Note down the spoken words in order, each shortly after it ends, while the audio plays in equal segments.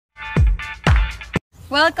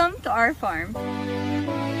Welcome to our farm. You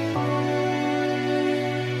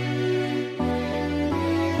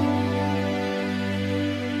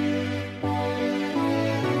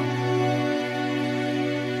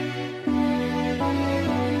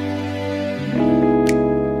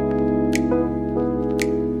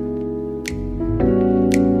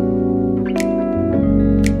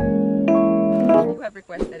have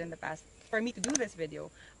requested in the past for me to do this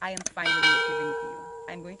video. I am finally giving it to you.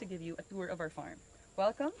 I'm going to give you a tour of our farm.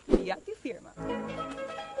 Welcome to Beati Firma.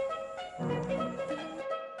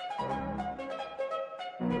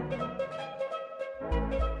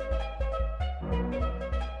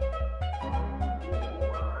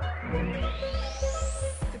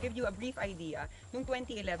 To give you a brief idea, noong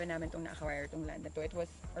 2011 namin itong na-acquire itong land na to. It was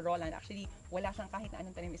a raw land. Actually, wala siyang kahit na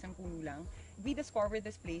anong tanim, isang puno lang. We discovered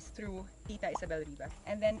this place through Tita Isabel Rivas.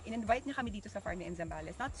 And then, in-invite niya kami dito sa farm in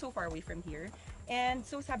Zambales, not so far away from here. And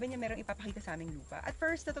so, sabi niya merong ipapakita sa aming lupa. At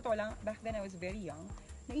first, sa totoo lang, back then I was very young.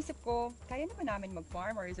 Naisip ko, kaya na ba namin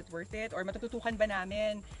mag-farm or is it worth it? Or matututukan ba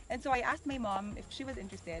namin? And so I asked my mom if she was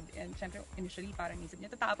interested. And syempre, initially, parang isip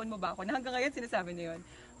niya, tatapon mo ba ako? Na hanggang ngayon, sinasabi niya yun.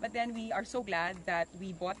 But then we are so glad that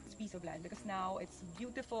we bought this piece of land because now it's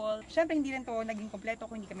beautiful. Syempre, hindi rin to naging kompleto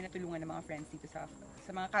kung hindi kami natulungan ng mga friends dito sa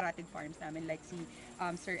mga karated farms namin like si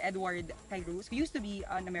Sir Edward Kairos, who used to be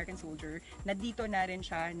an American soldier, na dito na rin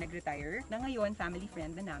siya nag-retire, na ngayon family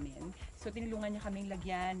friend na namin. So tinulungan niya kaming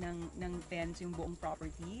lagyan ng fence yung buong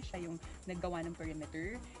property. Siya yung naggawa ng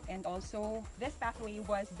perimeter. And also, this pathway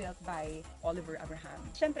was built by Oliver Abraham.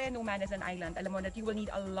 Syempre, no man is an island, alam mo that you will need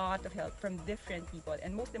a lot of help from different people.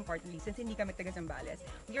 And most importantly, since hindi kami taga Zambales,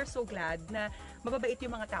 we are so glad na mababait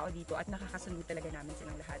yung mga tao dito at nakakasunod talaga namin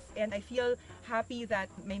silang lahat. And I feel happy that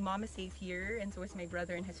my mom is safe here, and so is my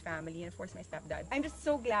brother and his family, and of course my stepdad. I'm just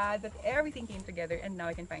so glad that everything came together and now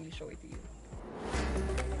I can finally show it to you.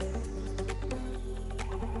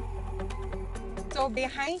 So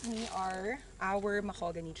behind me are our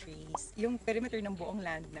mahogany trees. Yung perimeter ng buong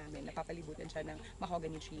land namin, napapalibutan siya ng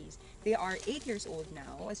mahogany trees. They are 8 years old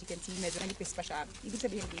now. As you can see, medyo manipis pa siya. Ibig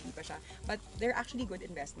sabihin, baby pa siya. But they're actually good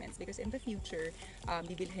investments because in the future,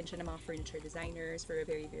 bibilhin siya ng mga furniture designers for a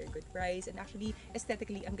very, very good price. And actually,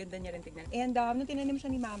 aesthetically, ang ganda niya rin tignan. And nung tinanim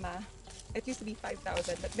siya ni Mama, it used to be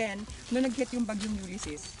 5,000. But then, nung nag-hit yung bagyong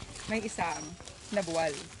Ulysses, may isang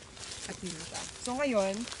nabuwal. At yun siya. So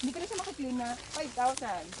ngayon, hindi ko na siya makaklaim na 5,000.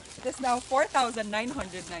 It is now 4,919.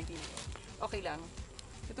 Okay lang.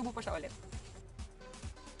 Tutubo pa siya ulit.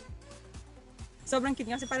 Sobrang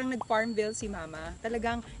cute nga kasi parang nag-farmville si Mama.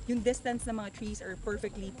 Talagang yung distance ng mga trees are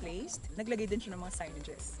perfectly placed. Naglagay din siya ng mga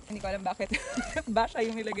signages. Hindi ko alam bakit Basha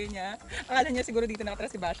yung nilagay niya. Akala niya siguro dito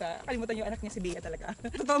nakatira si Basha. Kalimutan yung anak niya si Bea talaga.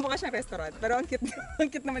 Totoo mukha siyang restaurant. Pero ang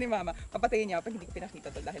cute naman ni Mama. Papatayin niya pag hindi ko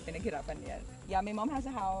pinakita to dahil pinaghirapan niya. Yeah, my mom has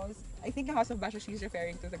a house. I think the house of Basha, she's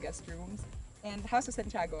referring to the guest rooms. And the house of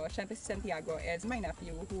Santiago, syempre si Santiago is my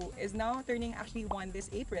nephew who is now turning actually 1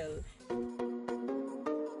 this April.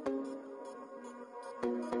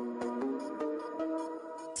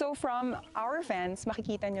 So from our fence,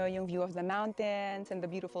 makikita nyo yung view of the mountains and the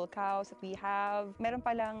beautiful cows that we have. Meron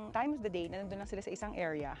palang time of the day na nandun lang sila sa isang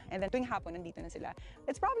area. And then tuwing hapon, nandito na sila.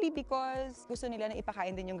 It's probably because gusto nila na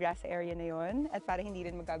ipakain din yung grass area na yun at para hindi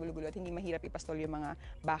rin magkagulo-gulo at hindi mahirap ipastol yung mga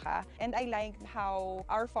baka. And I like how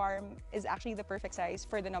our farm is actually the perfect size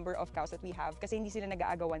for the number of cows that we have kasi hindi sila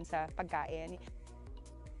nag-aagawan sa pagkain.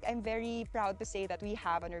 I'm very proud to say that we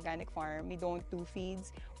have an organic farm. We don't do feeds.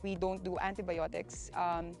 We don't do antibiotics.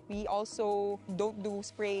 We also don't do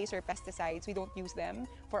sprays or pesticides. We don't use them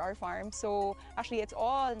for our farm. So actually, it's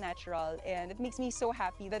all natural. And it makes me so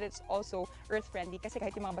happy that it's also earth-friendly kasi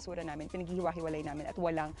kahit yung mga basura namin, pinaghihiwa-hiwalay namin at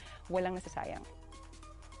walang nasasayang.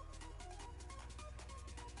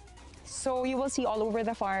 So you will see all over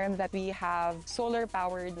the farm that we have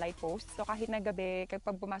solar-powered light posts. So kahit na gabi,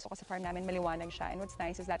 kapag pumasok ka sa farm namin, maliwanag siya. And what's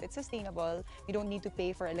nice is that it's sustainable. You don't need to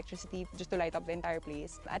pay for electricity just to light up the entire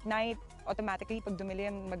place. At night, automatically, pag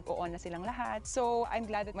dumilim, mag-on na silang lahat. So I'm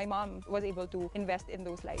glad that my mom was able to invest in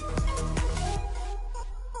those lights.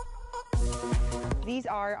 These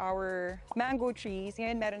are our mango trees.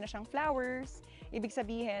 Ngayon, meron na siyang flowers. Ibig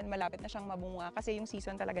sabihin, malapit na siyang mabunga kasi yung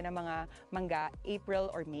season talaga ng mga mangga,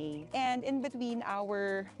 April or May. And in between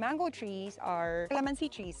our mango trees are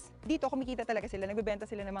calamansi trees. Dito, kumikita talaga sila. Nagbebenta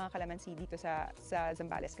sila ng mga calamansi dito sa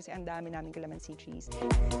Zambales kasi ang dami namin calamansi trees.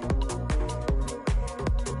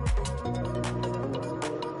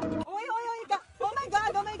 Oy! Oh my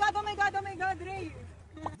God, Ray!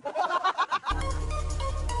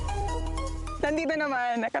 Nandito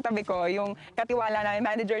naman, katabi ko, yung katiwala namin,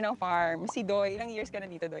 manager ng farm, si Doy. Ilang years ka na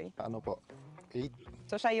dito, Doy? Ano po? 8?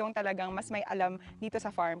 So siya yung talagang mas may alam dito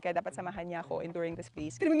sa farm, kaya dapat samahan niya ako during this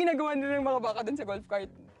place. Ano ginagawa nila ng mga baka dun sa golf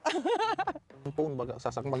cart? Yung phone baga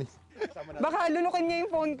sasakmalin. Baka lulukin niya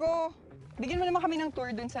yung phone ko. Bigyan mo naman kami ng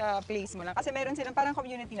tour dun sa place mo lang. Kasi meron silang parang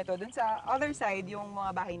community na to. Dun sa other side, yung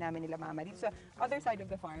mga bahay namin nila mama. Dito sa other side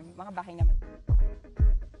of the farm, mga bahay naman.